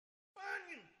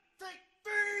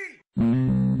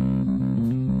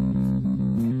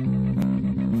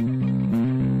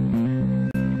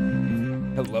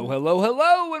Hello, hello,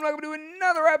 hello, and welcome to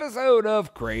another episode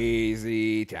of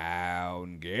Crazy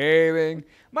Town Gaming.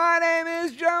 My name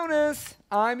is Jonas.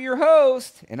 I'm your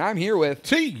host, and I'm here with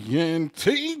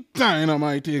TNT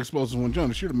Dinomight, the explosive one.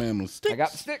 Jonas, you're the man with sticks. I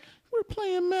got the stick. We're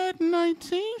playing Madden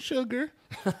 19, sugar.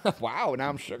 Wow, now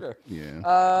I'm sugar.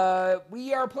 Yeah.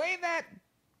 We are playing that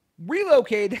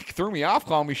Relocated. Threw me off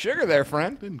calling me sugar there,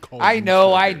 friend. Didn't call I you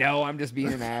know. sugar. I'm just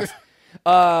being an ass.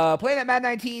 Playing that Madden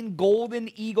 19 Golden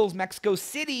Eagles Mexico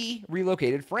City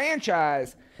Relocated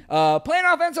franchise. Playing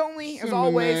offense only, as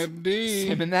always.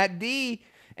 Simming that D.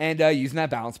 And using that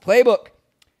balanced playbook.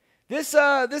 This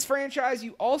franchise,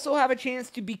 you also have a chance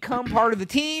to become part of the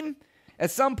team. At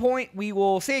some point, we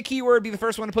will say a keyword, be the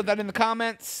first one to put that in the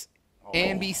comments,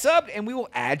 and be subbed, and we will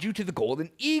add you to the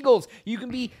Golden Eagles. You can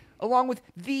be along with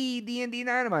the TNT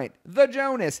Dinomight, the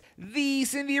Jonas, the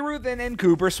Cynthia Ruthin, and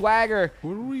Cooper Swagger.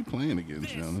 What are we playing against,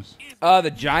 Jonas?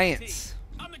 The Giants.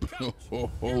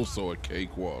 So a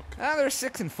cakewalk. They're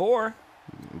 6-4.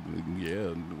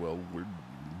 Yeah, well, we're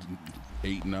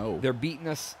 8-0. They're beating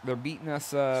us.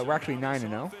 We're actually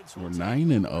 9-0. We're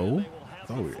 9-0? I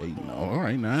thought we were 8-0. All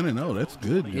right, 9-0. That's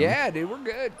good. Jonas. Yeah, dude, we're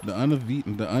good. The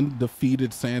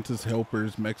undefeated Santa's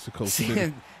helpers, Mexico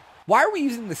City. Why are we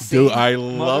using the same Dude, I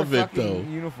love it though.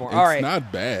 Uniform? It's all right,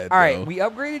 not bad. All right, though. we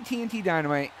upgraded TNT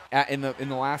Dinomight in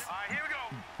the last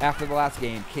after the last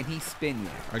game. Can he spin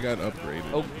yet? I got upgraded.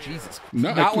 Oh Jesus!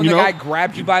 No, Not when the guy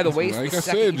grabbed you by the waist. Like the I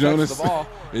second said, you Jonas, touched the ball.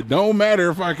 it don't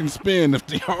matter if I can spin if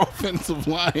the offensive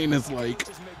line is like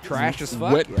Trash as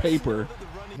fuck. wet Yes. paper.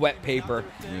 Wet paper.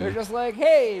 Yeah. They're just like,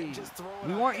 hey,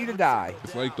 we want you to die.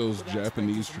 It's like those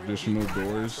Japanese traditional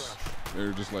doors.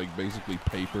 They're just like basically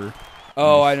paper.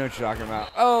 Oh, I know what you're talking about.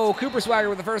 Oh, Cooper Swagger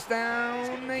with the first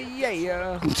down.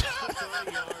 Yeah.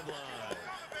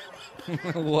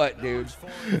 What, dude?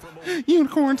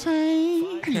 Unicorn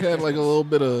tank. You had like a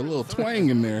little twang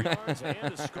in there.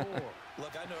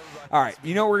 All right,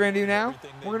 you know what we're gonna do now?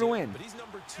 We're gonna win.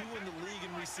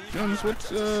 Jonas,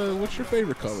 what's your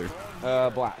favorite color?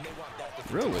 Black.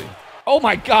 Really? Oh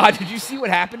my God! Did you see what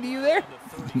happened to you there?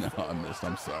 No, I missed.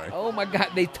 I'm sorry. Oh my God!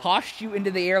 They tossed you into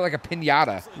the air like a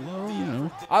pinata. Well, you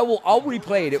know. I'll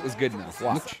replay it. It was good enough.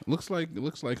 Watch. Looks like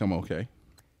I'm okay.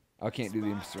 I can't do the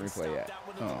instant replay yet.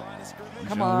 Oh,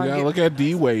 Come John, on. we gotta look at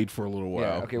D Wade for a little while.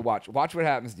 Yeah. Okay. Watch. Watch what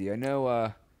happens to you. I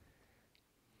know.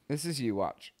 This is you.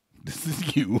 Watch. This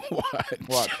is you. Watch.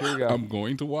 Watch. Here we go. I'm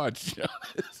going to watch.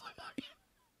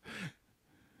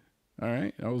 All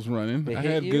right, I was running. They I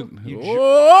hit had you? good. You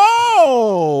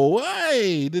Whoa!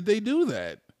 Why did they do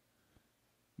that?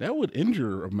 That would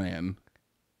injure a man.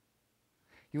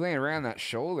 You laying around that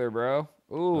shoulder, bro.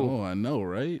 Ooh. Oh, I know,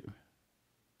 right?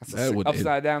 That's that would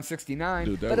upside down 69.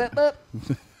 Dude, that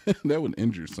would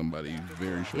injure somebody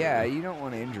very shortly. Yeah, you don't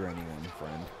want to injure anyone,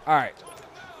 friend. All right.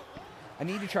 I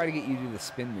need to try to get you to do the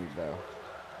spin move, though.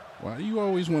 Why do you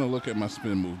always want to look at my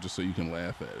spin move just so you can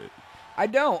laugh at it? I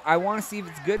don't. I want to see if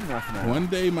it's good enough now. One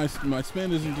day, my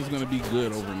spin isn't just going to be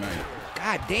good overnight.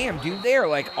 God damn, dude. They are,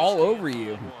 like, all over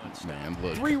you. Man,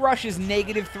 look. 3 rushes,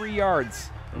 -3 yards.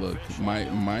 Look, my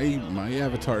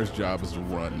avatar's job is to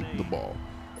run the ball.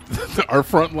 Our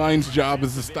front line's job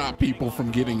is to stop people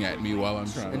from getting at me while I'm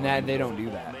trying. And that they don't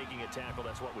do that.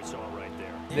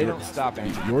 They don't stop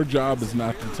anything. Your job is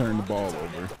not to turn the ball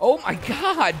over. Oh my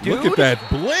God, dude! Look at that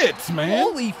blitz, man!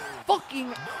 Holy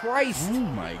fucking Christ! Oh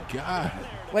my God!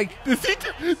 Like,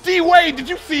 D Wade, did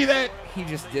you see that? he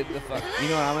just did the fuck. You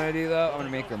know what I'm gonna do though? I'm gonna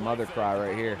make their mother cry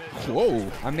right here. Whoa!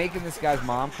 I'm making this guy's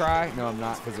mom cry. No, I'm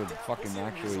not, because they're fucking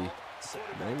actually.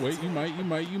 Oh, wait, you might, you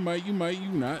not. You might.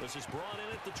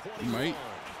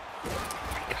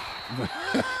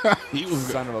 He was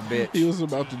Son of a bitch. He was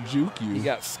about to juke you. He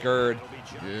got scared.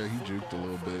 Yeah, he juked a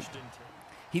little bit.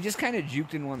 He just kind of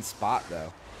juked in one spot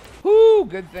though. Whoo!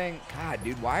 Good thing. God,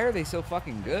 dude, why are they so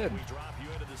fucking good?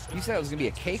 You said it was gonna be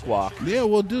a cakewalk. Yeah,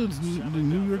 well, dude, the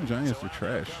New York Giants are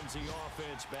trash.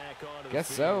 Guess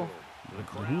so.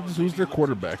 Who's their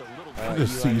quarterback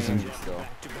this Eli season? Manning still.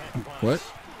 What?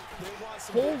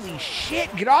 Holy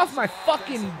shit! Get off my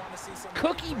fucking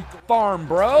cookie farm,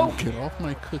 bro! Get off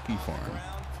my cookie farm.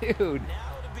 Dude,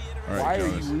 All right, why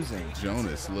Jonas, are you losing?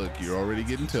 Jonas, look, you're already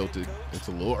getting tilted. It's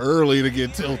a little early to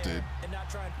get tilted.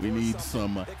 We need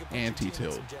some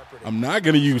anti-tilt. I'm not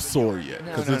going to use soar yet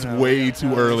because it's way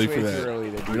too early for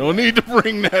that. We don't need to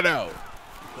bring that out.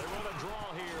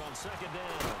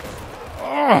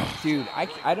 Oh. Dude,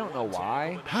 I don't know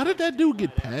why. How did that dude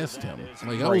get past him?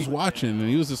 Like, I was watching and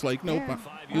he was just like, nope.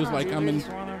 He was like, I'm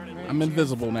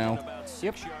invisible now.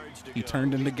 Yep. He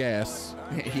turned into gas.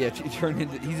 Yeah, he turned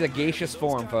into. He's a gaseous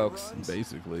form, folks.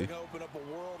 Basically.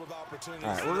 All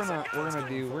right, we're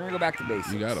gonna go back to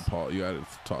basics. You gotta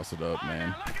toss it up,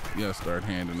 man. You gotta start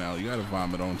handing out. You gotta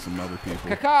vomit on some other people.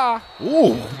 Kaka.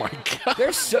 Oh my God.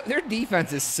 Their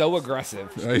defense is so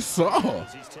aggressive. I saw.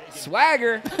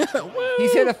 Swagger.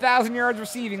 He's hit 1,000 yards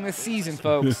receiving this season,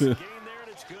 folks.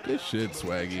 Good shit,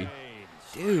 Swaggy.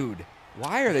 Dude,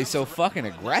 why are they so fucking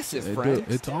aggressive, friend?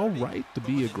 It's all right to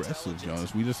be aggressive,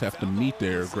 Jonas. We just have to meet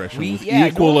their aggression with equal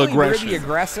equal aggression. You're the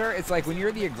aggressor. It's like when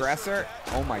you're the aggressor.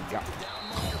 Oh my God.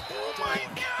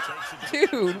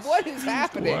 Dude, what is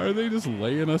happening? Why are they just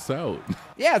laying us out?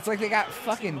 Yeah, it's like they got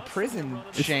fucking prison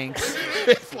shanks.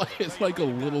 It's like a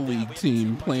little league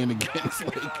team playing against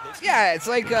it's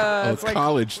like a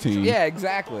college team. Yeah,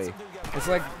 exactly. It's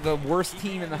like the worst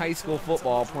team in the high school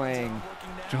football playing.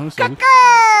 Jonas, are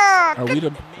we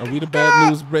the Bad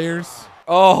News Bears?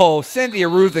 Oh, Cynthia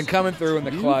Ruthen coming through in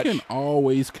the clutch. You can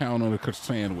always count on a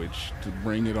sandwich to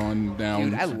bring it on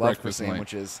down. Dude, I love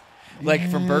sandwiches. Like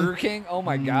from Burger King. Oh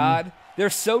my God. They're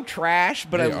so trash,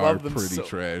 but I love them. Pretty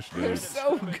trash, dude. They're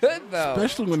so good though.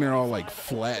 Especially when they're all like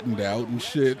flattened out and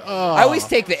shit. Oh. I always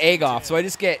take the egg off, so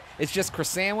it's just croissant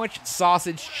sandwich,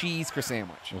 sausage, cheese, croissant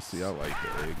sandwich. Well, see, I like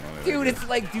the egg on it. Dude, it's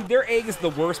like, their egg is the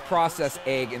worst processed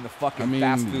egg in the fucking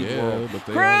fast food world. But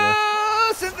they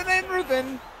are Cynthia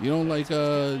Ruthen. You don't like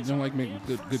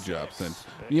good job, Sense.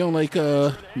 You don't like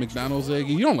McDonald's egg.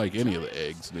 You don't like any of the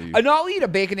eggs, do you? I'll eat a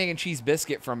bacon, egg, and cheese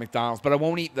biscuit from McDonald's, but I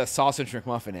won't eat the sausage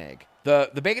McMuffin egg.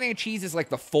 The bacon, egg, and cheese is like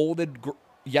the folded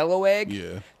yellow egg.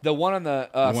 Yeah. The one on the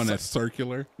one that's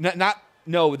circular.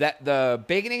 The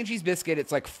bacon, egg, and cheese biscuit.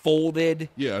 It's like folded.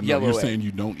 Yeah, no, yellow you're egg. saying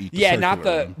you don't eat. Not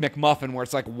the one. McMuffin where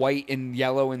it's like white and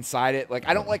yellow inside it. Like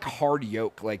I don't like hard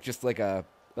yolk. Like just like a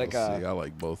I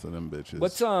like both of them bitches.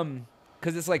 What's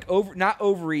because it's like not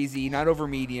over easy, not over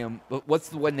medium. But what's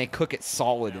the when they cook it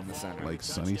solid in the center? Like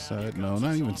sunny side? No,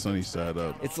 not even sunny side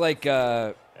up. It's like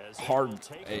hard.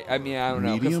 I mean, I don't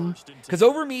know. Medium? Because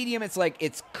over medium, it's like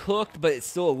it's cooked, but it's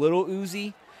still a little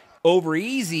oozy. Over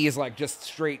easy is like just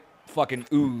straight fucking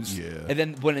ooze. Yeah. And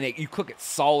then when you cook it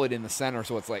solid in the center,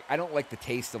 so it's like I don't like the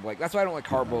taste of that's why I don't like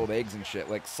hard-boiled eggs and shit.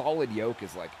 Like solid yolk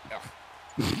is like, ugh.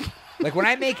 Like when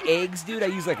I make eggs, dude, I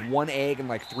use like 1 egg and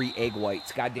like 3 egg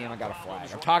whites. Goddamn, I got a flag.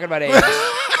 I'm talking about eggs.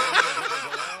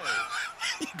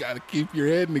 You gotta keep your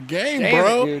head in the game, Damn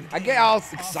bro. it, dude. I get all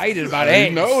excited about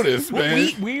eggs. I noticed, man.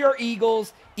 We are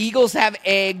Eagles. Eagles have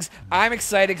eggs. I'm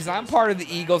excited because I'm part of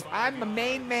the Eagles. I'm the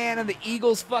main man of the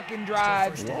Eagles fucking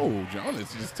drives. Whoa,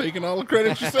 Jonas, just taking all the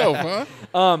credit yourself, huh?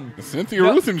 Cynthia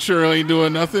Ruthen sure ain't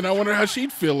doing nothing. I wonder how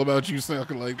she'd feel about you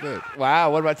sounding like that.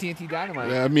 Wow, what about TNT Dinomight?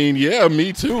 Yeah, I mean, yeah,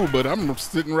 me too, but I'm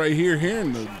sitting right here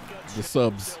hearing the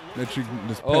subs that you're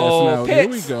just passing out. Pitts. Here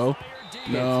we go.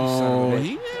 No,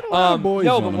 he had a lot of boys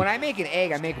on him. When I make an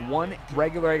egg, I make 1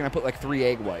 regular egg and I put like 3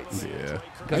 egg whites. Yeah,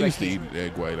 I used to eat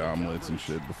egg white omelets and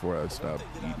shit before I stopped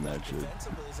eating that shit.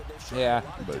 Yeah,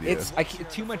 but yeah. It's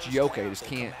too much yolk. I just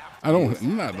can't.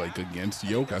 I'm not like against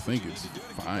yolk. I think it's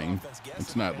fine.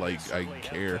 It's not like I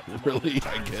care really.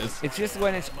 I guess it's just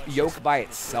when it's yolk by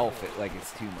itself,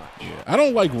 it's too much. Yeah, I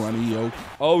don't like runny yolk.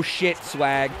 Oh shit,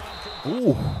 swag.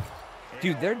 Ooh.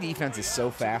 Dude, their defense is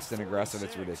so fast and aggressive,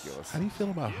 it's ridiculous. How do you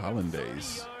feel about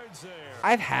hollandaise?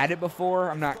 I've had it before.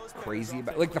 I'm not crazy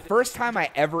about it. The first time I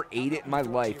ever ate it in my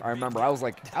life, I remember I was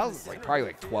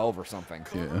probably 12 or something.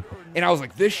 Yeah. And I was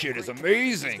like, this shit is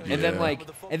amazing. Yeah.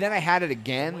 And then I had it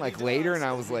again later and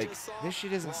I was like, this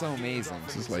shit isn't so amazing.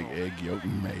 It's just like egg yolk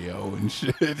and mayo and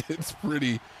shit.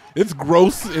 It's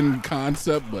gross in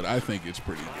concept, but I think it's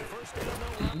pretty good.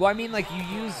 Well, I mean,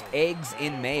 you use eggs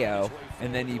in mayo,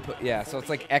 and then you put so it's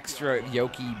like extra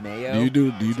yolky mayo.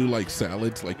 Do you do like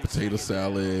salads, like potato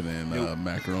salad and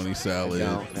macaroni salad?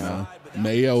 No.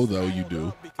 Mayo though, you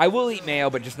do. I will eat mayo,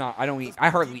 but just not. I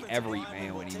hardly ever eat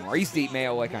mayo anymore. I used to eat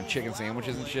mayo on chicken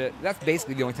sandwiches and shit. That's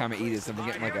basically the only time I eat it. Is if I'm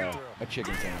getting a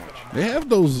chicken sandwich. They have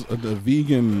those the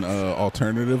vegan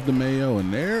alternative to mayo,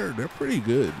 and they're pretty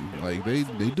good.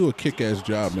 They do a kick-ass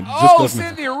job. And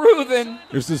Cynthia Ruthen.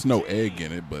 There's just no egg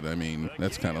in it, but I mean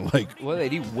that's kind of like. What do they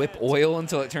do? Whip oil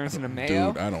until it turns into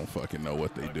mayo? Dude, I don't fucking know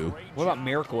what they do. What about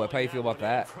Miracle Whip? How do you feel about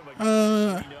that?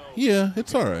 Yeah,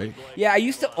 it's all right. Yeah, I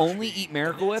used to only eat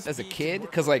Miracle Whip as a kid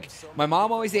because, my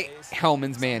mom always ate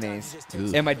Hellman's mayonnaise,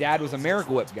 and my dad was a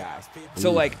Miracle Whip guy.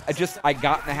 So, I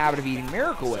got in the habit of eating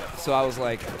Miracle Whip. So I was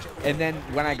and then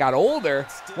when I got older,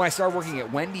 when I started working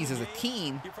at Wendy's as a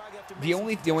teen, the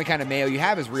only kind of mayo you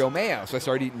have is real mayo. So I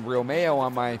started eating real mayo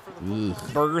on my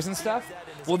burgers and stuff.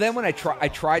 Well, then when I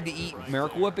tried to eat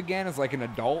Miracle Whip again as an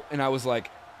adult, and I was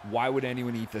like, why would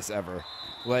anyone eat this ever?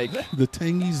 The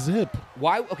tangy zip.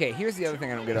 Why? Okay, here's the other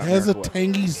thing I don't get about It has Miracle a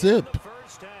tangy zip.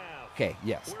 Okay,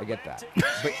 yes, I get that.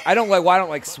 But I don't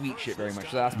like sweet shit very much.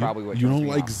 So that's probably what you turns don't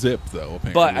me like off. zip though.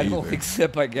 Apparently, But I don't like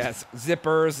zip. I guess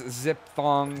zippers, zip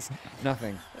thongs,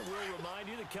 nothing.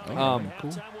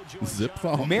 Cool. Zip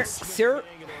thongs.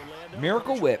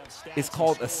 Miracle Whip is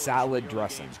called a salad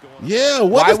dressing. Yeah,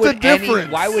 what is the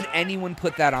difference? Why would anyone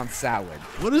put that on salad?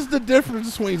 What is the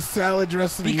difference between salad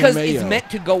dressing because and mayo? It's meant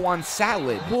to go on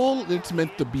salad. Well, it's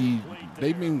meant to be.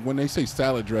 They mean when they say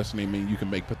salad dressing, they mean you can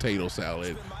make potato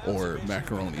salad or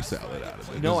macaroni salad out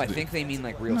of it. No, I think they mean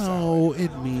like real salad. No,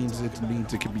 it means it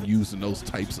can be used in those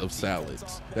types of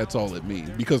salads. That's all it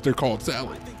means because they're called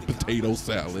salad. Potato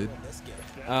salad,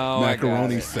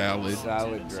 macaroni salad,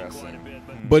 salad dressing.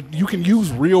 But you can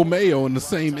use real mayo in the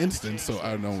same instance, so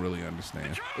I don't really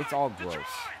understand. It's all gross.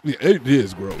 Yeah, it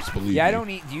is gross, believe me. Yeah, I don't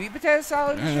eat. Do you eat potato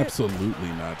salad? Absolutely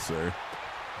not, sir.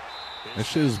 That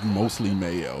shit is mostly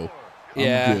mayo.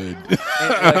 Yeah. I'm good.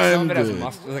 Like some of it has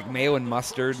mustard, like mayo and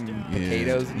mustard and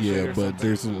potatoes and shit. Yeah, but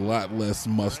there's a lot less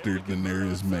mustard than there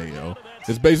is mayo.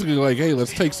 It's basically like, hey,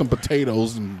 let's take some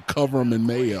potatoes and cover them in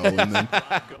mayo and then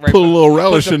put a little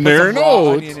relish in there. And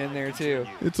onion in there too.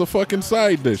 It's a fucking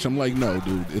side dish. I'm like, no,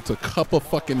 dude, it's a cup of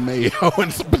fucking mayo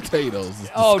and some potatoes. It's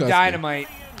disgusting. Dynamite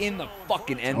in the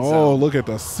fucking end zone. Oh, look at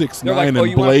the 6'9" like, and you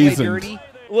wanna play blazing. dirty?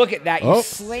 Look at that. You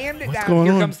slammed it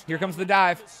down. Here comes the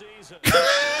dive.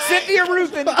 Cynthia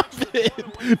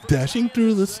Ruthin. Dashing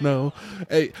through the snow.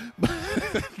 Hey,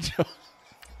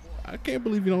 I can't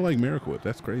believe you don't like Miracle Whip.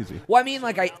 That's crazy. Well, I mean,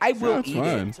 like, I will eat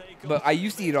fine. it. But I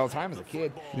used to eat it all the time as a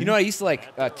kid. You know, I used to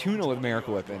like tuna with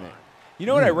Miracle Whip in it. You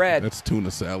know what I read? That's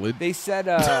tuna salad. They said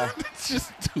it's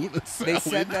just tuna salad. They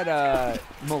said that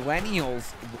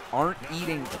millennials aren't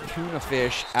eating tuna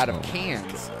fish out of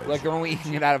cans. Like they're only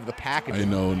eating it out of the packaging. I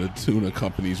know, and the tuna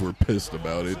companies were pissed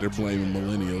about it. They're blaming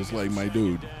millennials. Like, my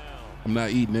dude, I'm not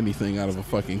eating anything out of a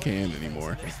fucking can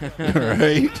anymore. All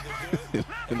right?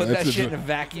 Put that shit in a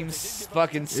vacuum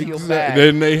fucking sealed bag.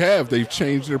 Then they've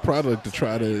changed their product to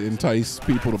try to entice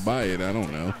people to buy it. I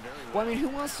don't know. Well, I mean, who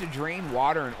wants to drain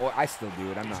water and oil? I still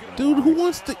do it. I'm not gonna Dude, lie. who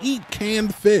wants to eat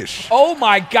canned fish? Oh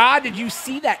my God! Did you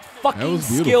see that fucking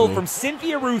skill from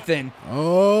Cynthia Ruthin?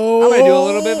 Oh, I'm gonna do a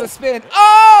little bit of a spin.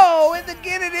 Oh, and to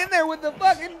get it in there with the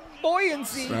fucking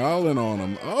buoyancy. Fouling on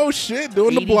him. Oh shit!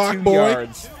 Doing the block boy.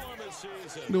 Yards.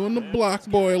 Doing the block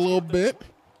boy a little bit.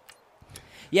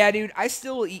 Yeah, dude, I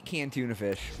still eat canned tuna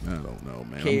fish. I don't know,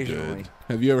 man. Occasionally. I'm good.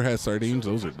 Have you ever had sardines?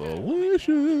 Those are delicious.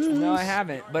 No, I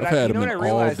haven't. But you know what I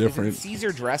realized is in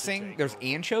Caesar dressing, there's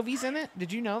anchovies in it.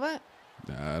 Did you know that?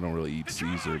 Nah, I don't really eat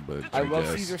Caesar, but I love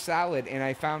Caesar salad, and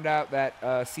I found out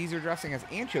that Caesar dressing has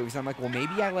anchovies. I'm like, well,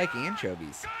 maybe I like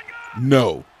anchovies.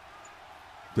 No.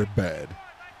 They're bad.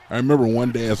 I remember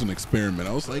one day as an experiment,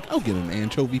 I was like, I'll get an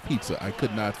anchovy pizza. I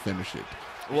could not finish it.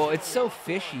 Well, it's so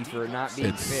fishy for it not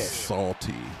being fish. It's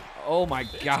salty. Oh my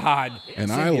God!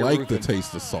 And I like the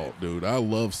taste of salt, dude. I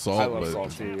love salt, but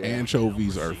salt too, yeah.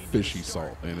 anchovies are fishy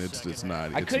salt, and it's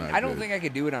not. I don't think I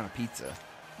could do it on a pizza.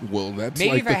 Well, that's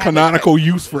maybe like the canonical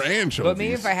use for anchovies. But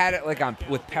maybe if I had it like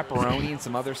with pepperoni and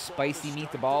some other spicy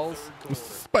meatballs.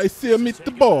 Spicy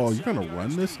meatball. You're gonna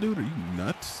run this, dude? Are you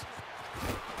nuts?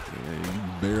 Yeah, you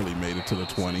barely made it to the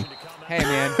 20. Hey,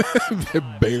 man.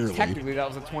 Barely. Technically, that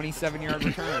was a 27-yard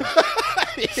return.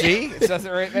 See? It says it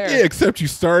right there. Yeah, except you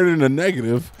started in a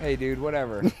negative. Hey, dude,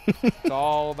 whatever. It's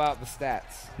all about the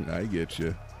stats. I get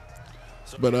you.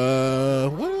 But,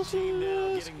 what else?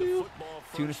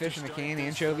 Tuna fish in a can,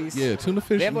 anchovies. Yeah, tuna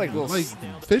fish. They have like little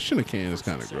fish in a can is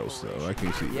kind of gross, though. I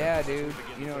can see that. Yeah, dude.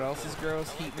 You know what else is gross?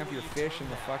 Heating up your fish in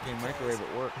the fucking microwave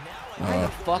at work. Why the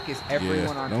fuck is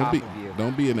everyone on top of you?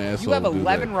 Don't be an asshole. You have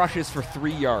 11 rushes for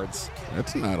 3 yards.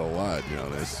 That's not a lot,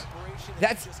 Jonas.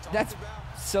 That's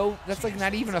like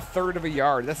not even a third of a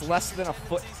yard. That's less than a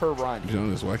foot per run.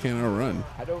 Jonas, why can't I run?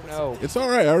 I don't know. It's all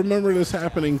right. I remember this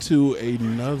happening to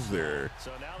another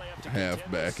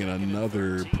halfback in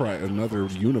another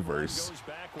universe,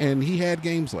 and he had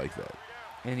games like that.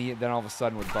 And he then all of a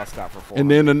sudden would bust out for 4.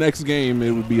 And then the next game, it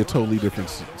would be a totally different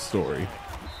story.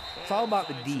 It's all about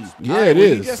the D. Yeah, it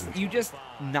is. You just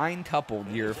 9-tupled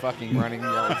your fucking running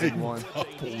yards in one.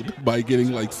 By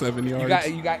getting like 7 yards.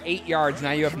 You got 8 yards.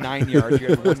 Now you have 9 yards. You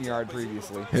had 1 yard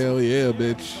previously. Hell yeah,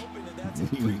 bitch.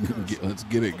 Let's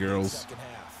get it, girls.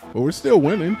 But we're still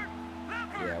winning.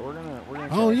 Yeah, we're gonna.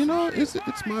 Oh, you know, it's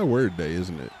my word day,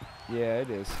 isn't it? Yeah, it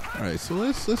is. All right, so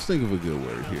let's think of a good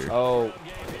word here. Oh,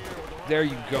 there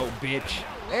you go, bitch.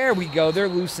 There we go. They're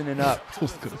loosening up. I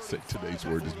was gonna say today's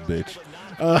word is bitch.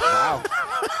 Wow.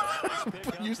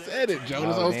 You said it,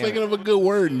 Jonas. I was thinking of a good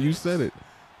word, and you said it.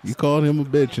 You called him a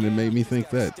bitch, and it made me think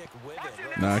that.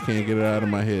 Now I can't get it out of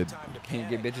my head. Can't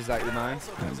get bitches out your mind.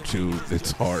 Dude,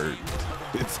 it's hard.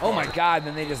 It's hard. My God! And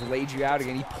then they just laid you out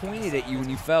again. He pointed at you when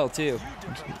you fell too.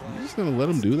 You're just gonna let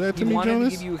him do that to me, Jonas? He wanted to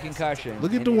give you a concussion.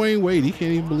 Look at Dwayne Wade. He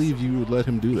can't even believe you would let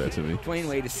him do that to me. Dwayne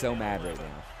Wade is so mad right now.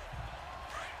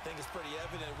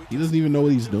 He doesn't even know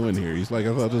what he's doing here. He's like,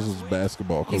 I thought this was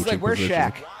basketball coaching. He's like, where's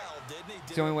position. Shaq?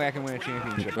 It's the only way I can win a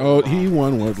championship. Oh, he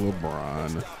won with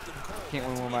LeBron. Can't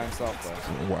win one by himself,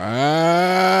 though. Wow.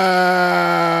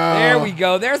 There we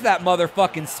go. There's that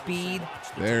motherfucking speed.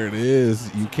 There it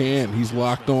is. You can't. He's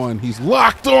locked on. He's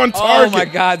locked on target. Oh, my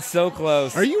God. So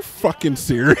close. Are you fucking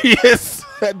serious?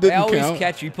 That didn't they always count.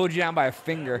 Catch you. He pulled you down by a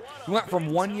finger. You went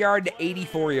from 1 yard to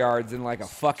 84 yards in like a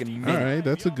fucking minute. All right.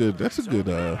 That's a good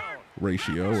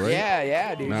ratio, right?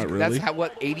 Yeah, dude. Not really.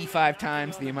 That's 85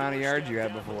 times the amount of yards you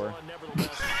had before.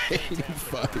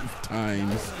 85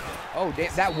 times. Oh,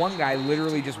 damn, that one guy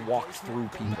literally just walked through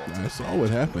people. I saw what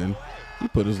happened. He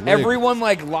put his leg. Everyone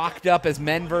like locked up as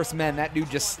men versus men. That dude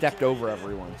just stepped over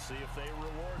everyone.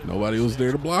 Nobody was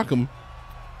there to block him.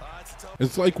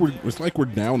 It's like we're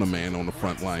down a man on the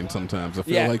front line sometimes. I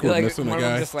feel like we're missing a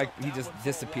guy. He just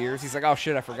disappears. He's like, oh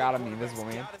shit, I forgot I'm the invisible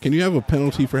man. Can you have a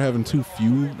penalty for having too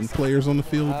few players on the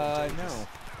field? No.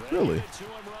 Really?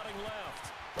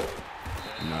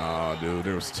 No, dude.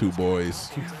 There was 2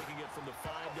 boys.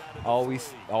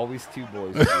 Always 2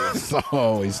 boys. It's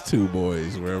always 2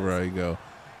 boys wherever I go.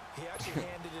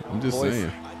 I'm just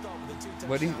saying.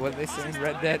 What they saying?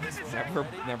 Red Dead?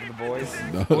 Never the boys.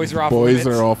 No, boys are off limits.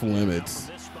 limits. Are off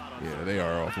limits. Yeah, they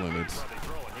are off limits.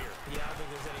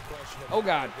 Oh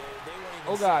God!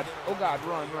 Oh God! Oh God!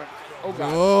 Run! Oh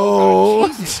God! Oh!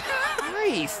 Jesus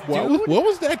Christ, dude! What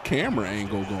was that camera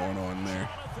angle going on there?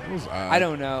 It was odd. I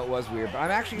don't know. It was weird, but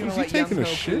I'm actually gonna let Young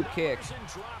Hoku kick.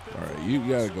 All right, you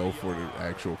gotta go for the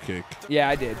actual kick. Yeah,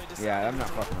 I did. Yeah, I'm not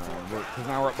fucking around because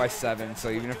now we're up by 7.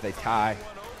 So even if they tie.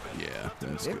 Yeah,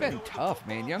 they've been tough,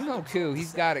 man. Young Hoku,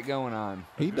 he's got it going on.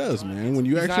 He does, man. When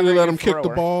you actually let him kick the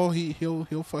ball,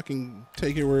 he'll fucking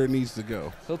take it where it needs to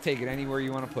go. He'll take it anywhere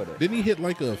you want to put it. Didn't he hit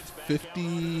like a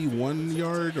 51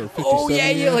 yard or 57? Oh yeah,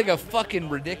 he hit like a fucking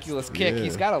ridiculous kick. Yeah.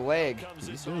 He's got a leg.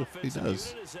 He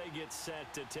does.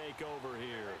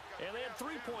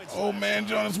 Oh man,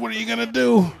 Jonas, what are you gonna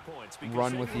do?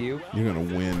 Run with you. You're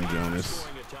gonna win, Jonas.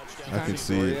 I can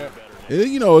see it.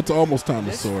 You know, it's almost time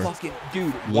to soar. Fucking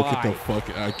dude, look at the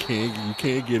fucking. You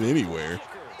can't get anywhere.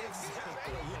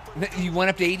 You went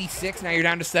up to 86. Now you're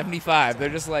down to 75. They're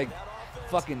just like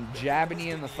fucking jabbing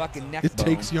you in the fucking neck. It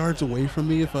takes yards away from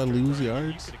me if I lose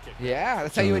yards. Yeah,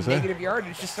 that's how you had negative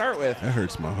yardage to start with. That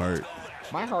hurts my heart.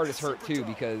 My heart is hurt too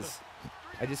because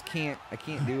I just can't. I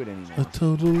can't do it anymore. A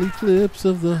total eclipse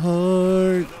of the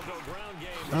heart.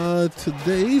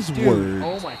 Today's word.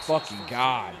 Oh my fucking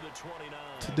God.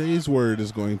 Today's word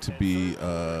is going to be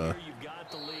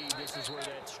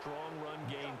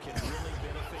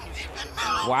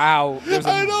wow. There's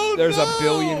a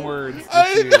billion words.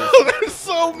 I know. There's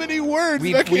so many words.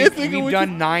 We've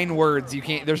done 9 words. You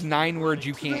can't. There's 9 words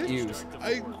you can't use.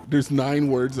 There's 9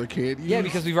 words I can't use. Yeah,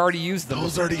 because we've already used them.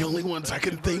 Those are the only ones I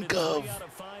can think of.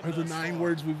 Are the 9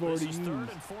 words we've already used?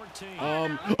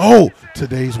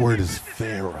 Today's word is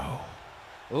Pharaoh.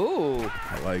 Ooh.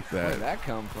 I like that. Where did that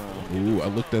come from? Ooh, I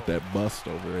looked at that bust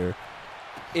over there.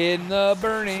 In the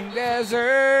burning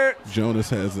desert. Jonas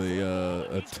has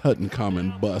a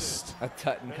Tutankhamun bust. A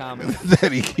Tutankhamun.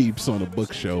 that he keeps on a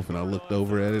bookshelf, and I looked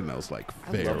over at it, and I was like,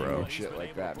 Pharaoh. I love shit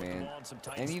like that, man.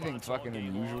 Anything fucking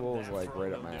unusual is like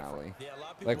right up my alley.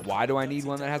 Like, why do I need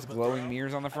one that has glowing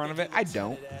mirrors on the front of it? I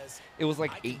don't. It was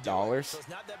like $8.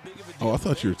 Oh, I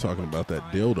thought you were talking about that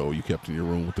dildo you kept in your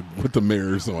room with the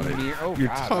mirrors on it. Oh, You're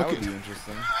God, talking... that would be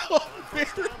interesting.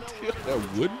 That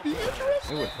would be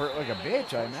interesting. It would hurt like a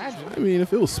bitch, I imagine. I mean,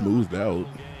 if it was smoothed out.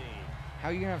 How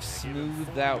are you gonna have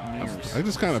smoothed out mirrors? I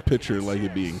just kind of picture like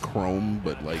it being chrome,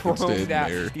 but like instead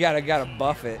mirror. You gotta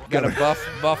buff it. Gotta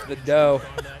buff the dough.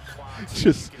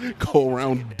 Just go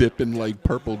around dipping like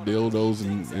purple dildos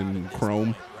in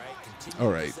chrome.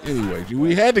 All right. Anyway,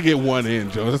 we had to get one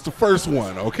in, Joe. That's the first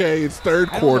one. Okay, it's third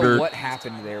quarter. I don't know what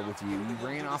happened there with you? You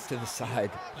ran off to the side.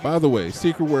 By the way,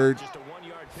 secret word,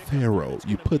 Pharaoh.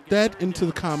 You put that into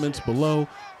the comments below,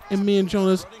 and me and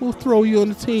Jonas will throw you on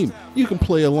the team. You can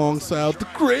play alongside the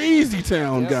Crazy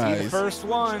Town guys. Be the first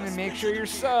one, and make sure you're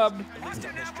subbed.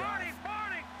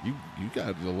 You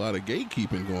got a lot of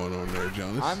gatekeeping going on there,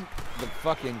 Jonas. I'm the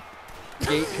fucking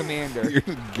gate commander. You're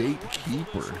the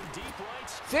gatekeeper.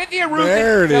 Cynthia Rubin.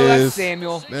 There it is. That's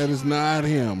Samuel. That is not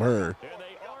him. Her.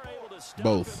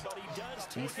 Both.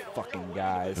 These fucking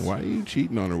guys. And why are you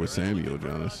cheating on her with Samuel,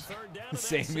 Jonas?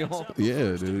 Samuel?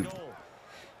 Yeah, dude.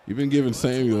 You've been giving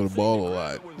Samuel the ball a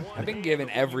lot. I've been giving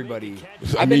everybody.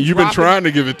 I mean, you've been trying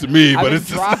to give it to me, but it's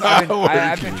just not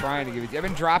I've been trying to give it to you. I've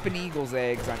been dropping Eagles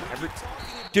eggs on every...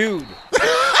 Dude.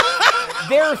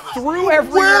 They're through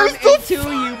everyone into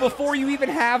you before you even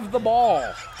have the ball.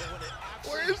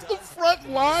 Where's the front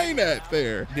line at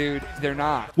there? Dude, they're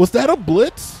not. Was that a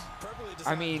blitz?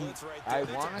 I mean, I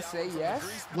want to say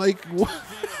yes. Like, what?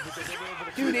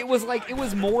 Dude, it was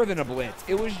more than a blitz.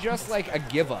 It was just like a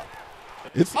give up.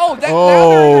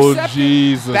 Oh,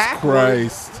 Jesus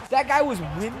Christ. That guy was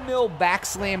windmill back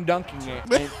slam dunking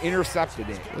it and intercepted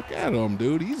it. Look at him,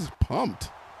 dude. He's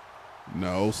pumped.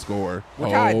 No score.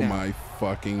 Oh, my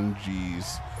fucking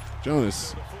jeez.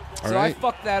 Jonas, all right. So I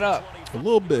fucked that up. A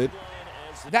little bit.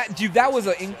 That was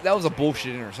a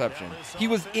bullshit interception. He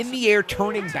was in the air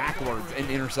turning backwards and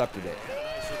intercepted it.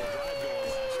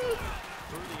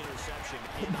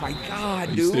 Oh my God,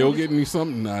 dude. He's still getting me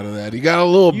something out of that. He got a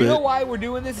little bit. You know why we're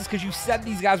doing this? Is because you said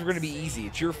these guys were going to be easy.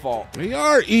 It's your fault. They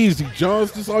are easy,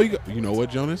 Jonas. That's all you got. You know what,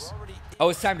 Jonas? Oh,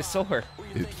 it's time to soar.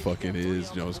 It fucking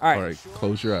is, Jonas. All right,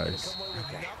 close your eyes.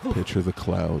 Okay. Picture the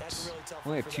clouds.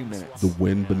 We only have 2 minutes. The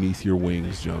wind beneath your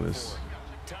wings, Jonas.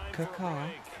 Caw-caw.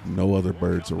 No other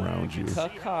birds around you.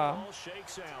 Caw-caw.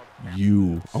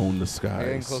 You own the I skies.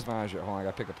 didn't close my eyes yet. Hold on, I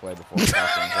got to pick a play before the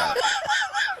clock runs out.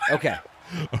 Okay.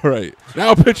 All right.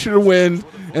 Now picture the wind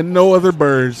and no other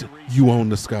birds. You own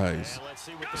the skies.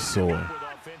 Soar.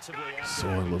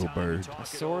 Soar, little bird. A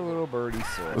soar little birdie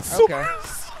soar. Okay.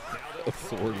 A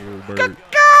soar little bird.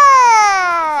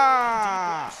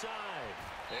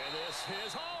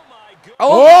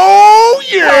 Oh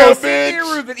yeah,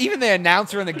 bitch! Even the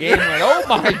announcer in the game went, "Oh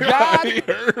my God!" I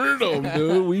heard him,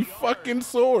 dude. We fucking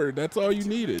soared. That's all you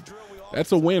needed.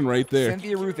 That's a win right there.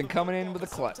 Cynthia Ruthen coming in with a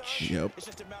clutch. Yep.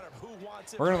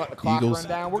 We're going to let the clock run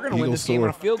down. We're going to win this game on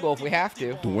a field goal if we have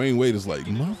to. Dwayne Wade is like,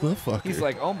 motherfucker. He's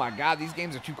like, oh, my God, these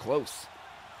games are too close.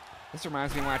 This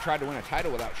reminds me when I tried to win a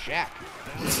title without Shaq.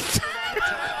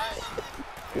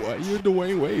 Why you're a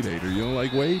Dwayne Wade hater? You don't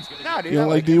like Wade? No, dude. You don't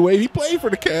like D-Wade? He played for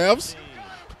the Cavs.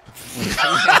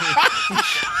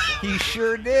 He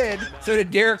sure did. So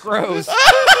did Derrick Rose.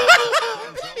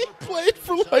 He played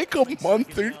for like a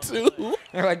month or two.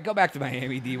 They're like, go back to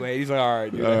Miami, D-Wade. He's like, all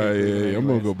right, dude. All right, yeah, I'm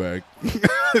going to go back.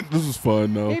 This is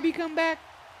fun, though. Maybe come back.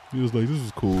 He was like, this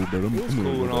is cool, but I'm It was gonna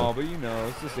cool go and back. all, but, you know,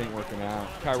 this just ain't working out.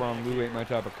 Tyronn Lue ain't my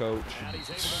type of coach.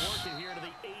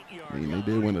 I mean, they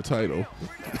did win a title.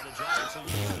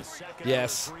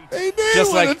 Yes. They did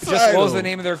win a title. What was the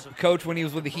name of their coach when he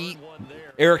was with the Heat?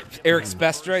 Eric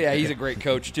Spestra. Yeah, he's a great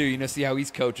coach too. You know, see how he's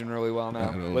coaching really well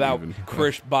now without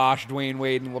Chris Bosh, Dwayne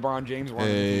Wade, and LeBron James running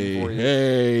the team for you.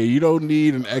 Hey, you don't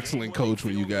need an excellent coach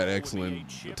when you got excellent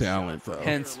talent, though.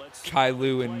 Hence, Ty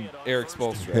Lue and Eric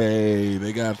Spoelstra. Hey,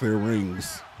 they got their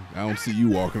rings. I don't see you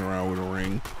walking around with a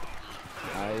ring.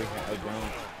 I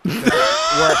don't.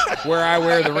 where I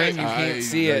wear the ring, you can't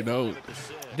see it. I don't.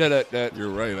 You're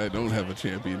right. I don't have a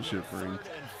championship ring.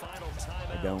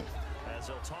 I don't.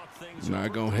 I'm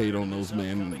not gonna hate on those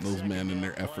men and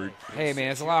their effort. Hey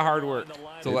man, it's a lot of hard work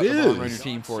to let LeBron run your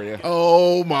team for you.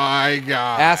 Oh my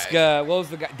God! Ask what was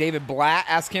the guy? David Blatt.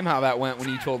 Ask him how that went when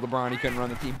he told LeBron he couldn't run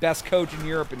the team. Best coach in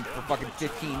Europe for fucking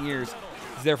 15 years.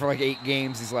 He's there for like 8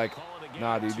 games. He's like,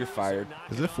 nah, dude, you're fired.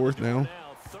 Is that 4th down?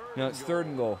 No, it's 3rd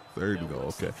and goal. 3rd and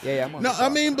goal. Okay. Yeah, I'm on No, I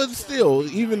mean, but still,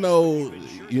 even though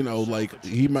like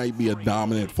he might be a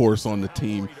dominant force on the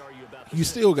team, you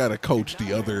still got to coach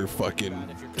the other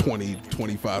fucking 20,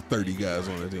 25, 30 guys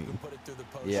on the team.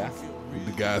 Yeah.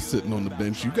 The guys sitting on the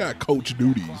bench, you got coach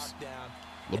duties.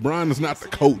 LeBron is not the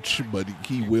coach, but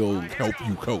he will help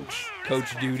you coach.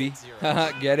 Coach duty.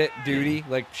 Get it? Duty,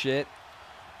 like shit.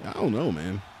 I don't know,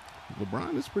 man.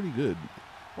 LeBron is pretty good.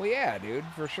 Well, yeah, dude,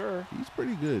 for sure. He's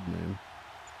pretty good, man.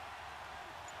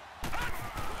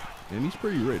 And he's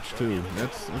pretty rich, too.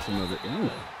 That's another... Ooh.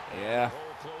 Yeah.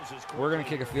 We're going to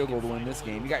kick a field goal to win this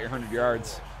game. You got your 100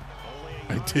 yards.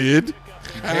 I did?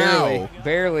 How?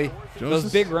 Barely.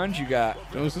 Those big runs you got.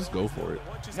 Jonas, just go for it.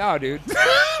 No, dude.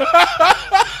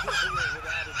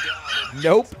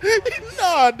 Nope.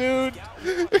 Nah, dude.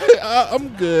 I'm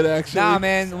good, actually. Nah,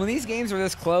 man. When these games are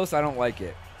this close, I don't like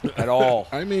it at all.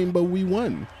 I mean, but we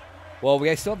won. Well,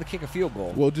 we still have to kick a field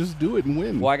goal. Well, just do it and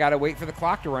win. Well, I got to wait for the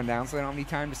clock to run down so I don't have any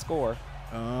time to score.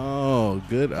 Oh,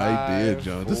 good idea,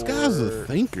 Joe. This guy's a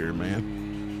thinker,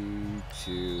 man.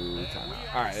 3, 2,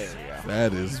 timeout. All right, there we go.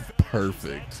 That is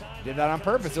perfect. Did that on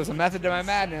purpose. There's a method to my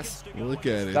madness. Look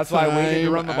at it. That's why I waited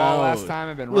to run the ball last time.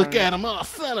 I've been running. Look at him, oh,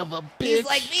 son of a bitch. He's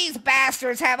like, these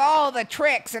bastards have all the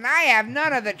tricks, and I have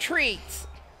none of the treats.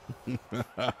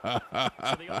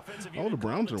 Oh, the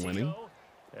Browns are winning.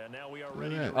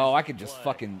 Oh, I could just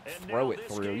fucking throw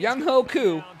it through. Young Ho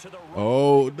Koo.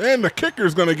 Oh, and the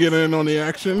kicker's going to get in on the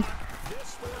action.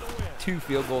 2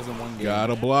 field goals in 1 game.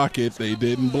 Gotta block it. They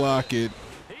didn't block it.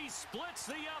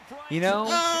 You know?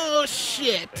 Oh,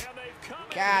 shit.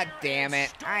 God damn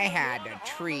it. I had a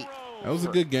treat. That was a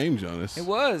good game, Jonas. It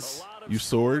was. You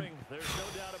soared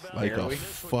like Barely. a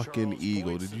fucking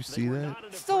eagle. Did you see that?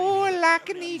 Soar like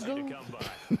an eagle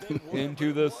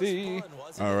into the sea.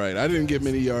 All right. I didn't get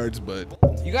many yards, but.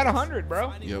 You got 100,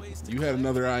 bro. Yep. You had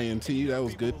another INT. That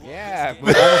was good. Yeah.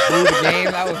 We almost blew the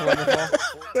game. That was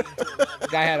wonderful.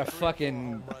 Guy had a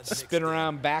fucking spin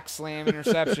around back slam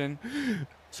interception.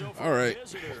 All right.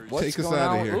 Take us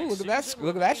out of here. Ooh, look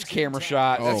at that camera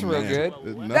shot. That's real good.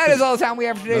 That is all the time we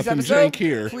have for today's episode.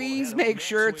 Please make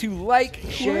sure to like,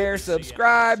 share,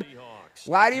 subscribe.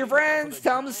 Lie to your friends.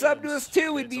 Tell them to sub to us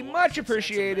too. We'd be much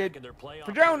appreciated.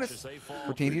 For Jonas,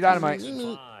 for TNT Dinomight,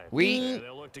 we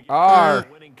are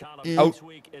out.